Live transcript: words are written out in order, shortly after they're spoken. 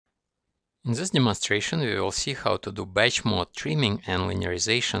In this demonstration, we will see how to do batch mode trimming and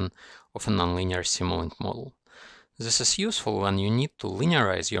linearization of a nonlinear Simulink model. This is useful when you need to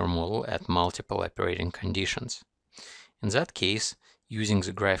linearize your model at multiple operating conditions. In that case, using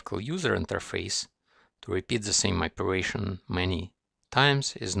the graphical user interface to repeat the same operation many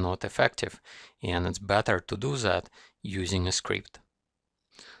times is not effective, and it's better to do that using a script.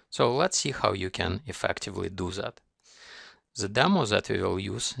 So let's see how you can effectively do that. The demo that we will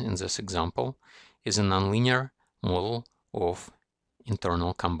use in this example is a nonlinear model of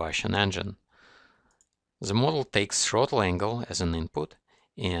internal combustion engine. The model takes throttle angle as an input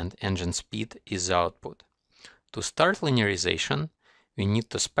and engine speed is the output. To start linearization, we need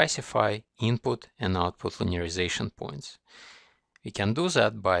to specify input and output linearization points. We can do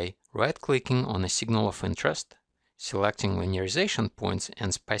that by right-clicking on a signal of interest, selecting linearization points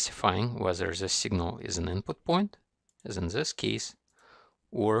and specifying whether the signal is an input point, as in this case,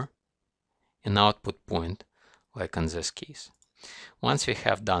 or an output point, like in this case. Once we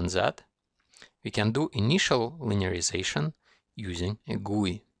have done that, we can do initial linearization using a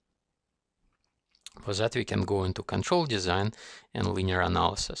GUI. For that, we can go into control design and linear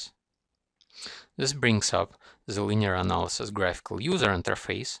analysis. This brings up the linear analysis graphical user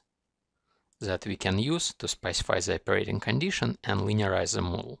interface that we can use to specify the operating condition and linearize the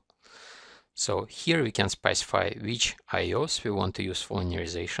model. So here we can specify which IOs we want to use for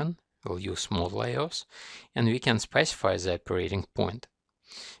linearization. We'll use model IOs, and we can specify the operating point.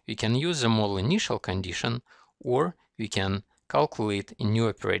 We can use the model initial condition, or we can calculate a new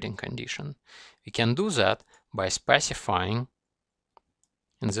operating condition. We can do that by specifying,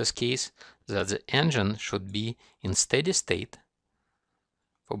 in this case, that the engine should be in steady state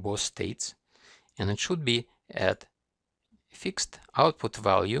for both states, and it should be at a fixed output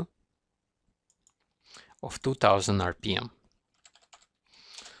value of 2000 RPM.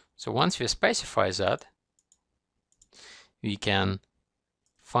 So once we specify that, we can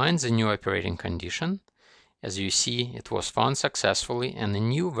find the new operating condition. As you see, it was found successfully, and a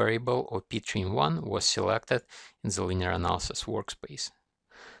new variable OP-trim1 was selected in the linear analysis workspace.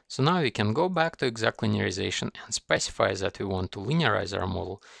 So now we can go back to exact linearization and specify that we want to linearize our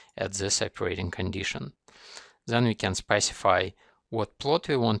model at this operating condition. Then we can specify what plot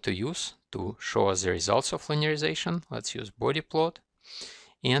we want to use to show us the results of linearization. Let's use body plot,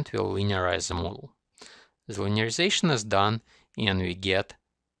 and we'll linearize the model. The linearization is done, and we get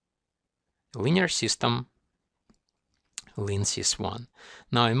a linear system linsys1.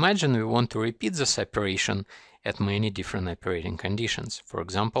 Now imagine we want to repeat this operation at many different operating conditions. For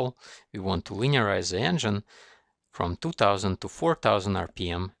example, we want to linearize the engine from 2000 to 4000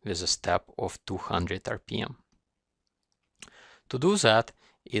 RPM with a step of 200 RPM. To do that,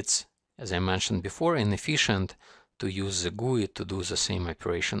 it's, as I mentioned before, inefficient to use the GUI to do the same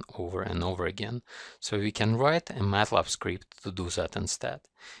operation over and over again. So we can write a MATLAB script to do that instead.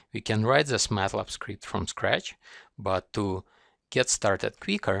 We can write this MATLAB script from scratch, but to get started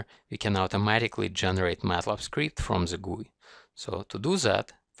quicker, we can automatically generate MATLAB script from the GUI. So to do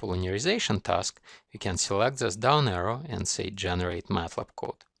that, for linearization task, we can select this down arrow and say generate MATLAB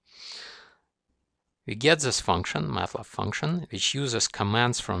code. We get this function, MATLAB function, which uses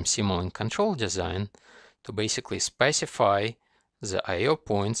commands from Simulink control design to basically specify the IO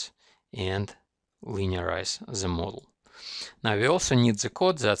points and linearize the model. Now we also need the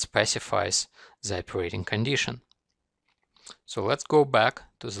code that specifies the operating condition. So let's go back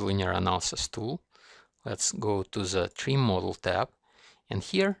to the linear analysis tool. Let's go to the trim model tab, and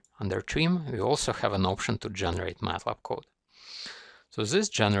here under trim we also have an option to generate MATLAB code. So this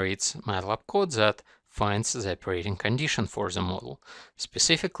generates MATLAB code that finds the operating condition for the model.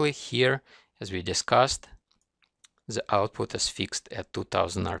 Specifically here, as we discussed, the output is fixed at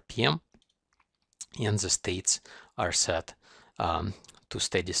 2000 RPM, and the states are set to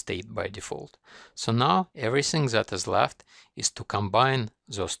steady state by default. So now everything that is left is to combine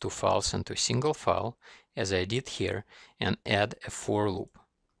those two files into a single file, as I did here, and add a for loop.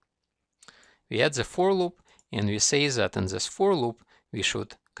 We add the for loop, and we say that in this for loop we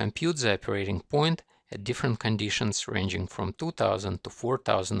should compute the operating point at different conditions ranging from 2000 to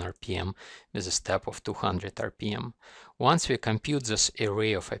 4000 RPM with a step of 200 RPM. Once we compute this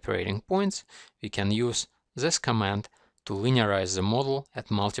array of operating points, we can use this command to linearize the model at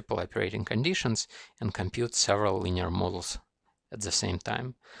multiple operating conditions and compute several linear models at the same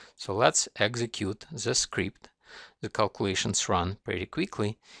time. So let's execute this script. The calculations run pretty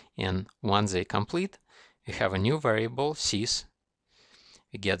quickly, and once they complete, we have a new variable sys.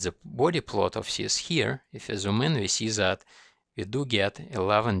 We get the body plot of sys here. If we zoom in, we see that we do get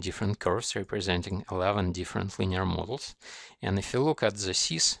 11 different curves representing 11 different linear models. And if you look at the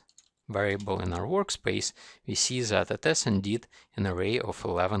sys variable in our workspace, we see that it is indeed an array of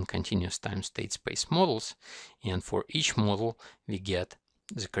 11 continuous time state space models, and for each model we get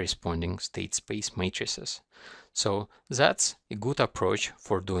the corresponding state space matrices. So that's a good approach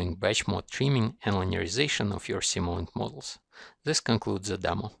for doing batch mode trimming and linearization of your Simulink models. This concludes the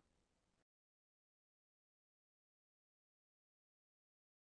demo.